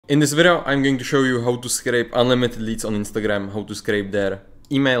in this video, I'm going to show you how to scrape unlimited leads on Instagram, how to scrape their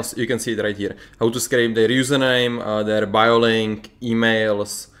emails. You can see it right here. How to scrape their username, their bio link,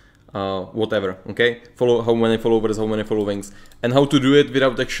 emails, whatever, okay? How many followers, how many followings, and how to do it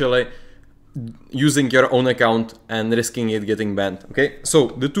without actually using your own account and risking it getting banned, okay? So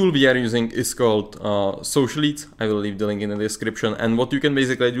the tool we are using is called Social Leads. I will leave the link in the description. And what you can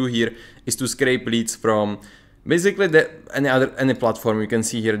basically do here is to scrape leads from basically any platform. You can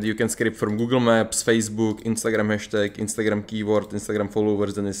see here that you can scrape from Google Maps, Facebook, Instagram hashtag, Instagram keyword, Instagram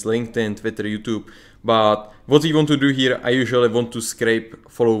followers, then it's LinkedIn, Twitter, YouTube. But what we want to do here, I usually want to scrape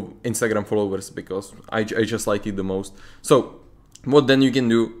Instagram followers because I just like it the most. So what then you can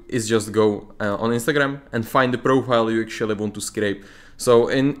do is just go on Instagram and find the profile you actually want to scrape. So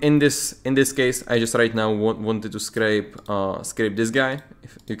in this case, I just right now wanted to scrape this guy.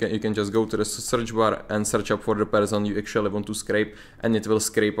 You can just go to the search bar and search up for the person you actually want to scrape, and it will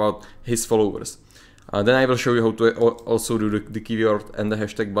scrape out his followers. Then I will show you how to also do the keyword and the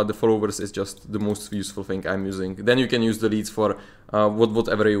hashtag, but the followers is just the most useful thing I'm using. Then you can use the leads for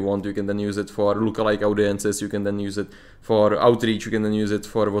whatever you want. You can then use it for lookalike audiences. You can then use it for outreach. You can then use it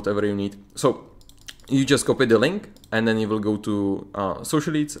for whatever you need. So you just copy the link and then you will go to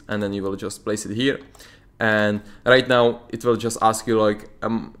Social Leads and then you will just place it here. And right now it will just ask you like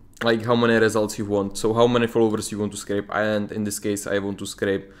how many results you want. So how many followers you want to scrape. And in this case, I want to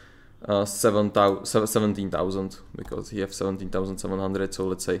scrape 17,000 because he has 17,700. So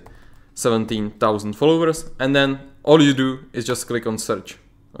let's say 17,000 followers. And then all you do is just click on search.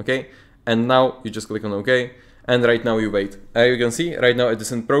 Okay. And now you just click on OK. And right now you wait. You can see right now it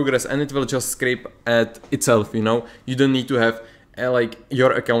is in progress and it will just scrape at itself, you know. You don't need to have like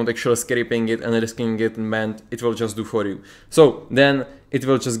your account actually scraping it and risking getting banned. It will just do for you. So then it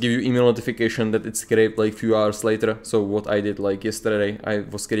will just give you email notification that it's scraped like few hours later. So what I did like yesterday, I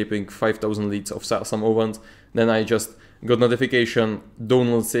was scraping 5,000 leads of some events. Then I just got notification,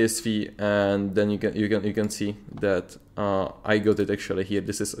 download CSV, and then you can see that I got it actually here.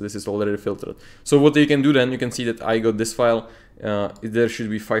 This is already filtered. So what you can do then, you can see that I got this file. There should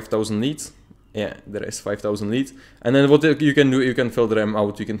be 5,000 leads. Yeah, there is 5,000 leads. And then what you can do, you can filter them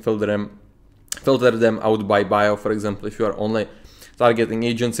out. You can filter them out by bio. For example, if you are only targeting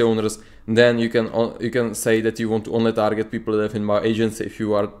agency owners, then you can say that you want to only target people that have in my agency. If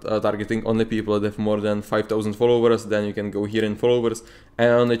you are targeting only people that have more than 5,000 followers, then you can go here in followers and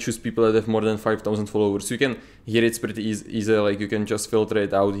only choose people that have more than 5,000 followers. You can, here it's pretty easy, like you can just filter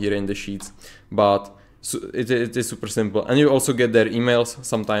it out here in the sheets, but so it is super simple. And you also get their emails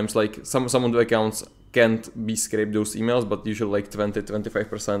sometimes, like some of the accounts can't be scraped those emails, but usually like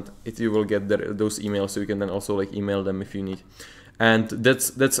 20-25% you will get those emails, so you can then also like email them if you need. And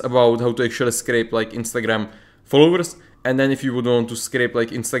that's about how to actually scrape like Instagram followers. And then if you would want to scrape like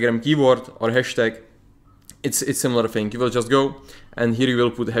Instagram keyword or hashtag, it's similar thing. You will just go and here you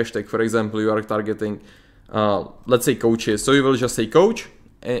will put hashtag. For example, you are targeting let's say coaches, so you will just say coach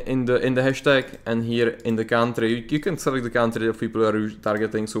in the hashtag, and here in the country you can select the country of people you are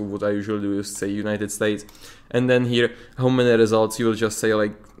targeting. So what I usually do is say United States, and then here how many results. You will just say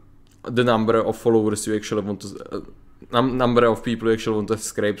like the number of followers you actually want to number of people you actually want to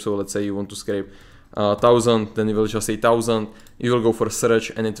scrape. So let's say you want to scrape 1,000, then you will just say 1,000. You will go for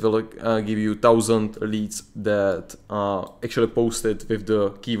search and it will give you 1,000 leads that actually posted with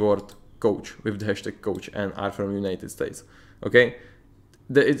the keyword coach, with the hashtag coach, and are from United States. Okay,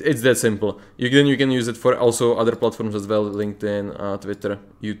 it's that simple. You can use it for also other platforms as well, LinkedIn, Twitter,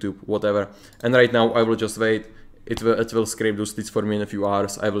 YouTube, whatever. And right now I will just wait. It will scrape those leads for me in a few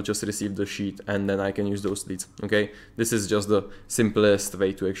hours. I will just receive the sheet and then I can use those leads. Okay, this is just the simplest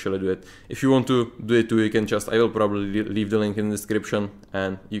way to actually do it. If you want to do it too, you can just, I will probably leave the link in the description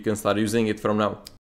and you can start using it from now.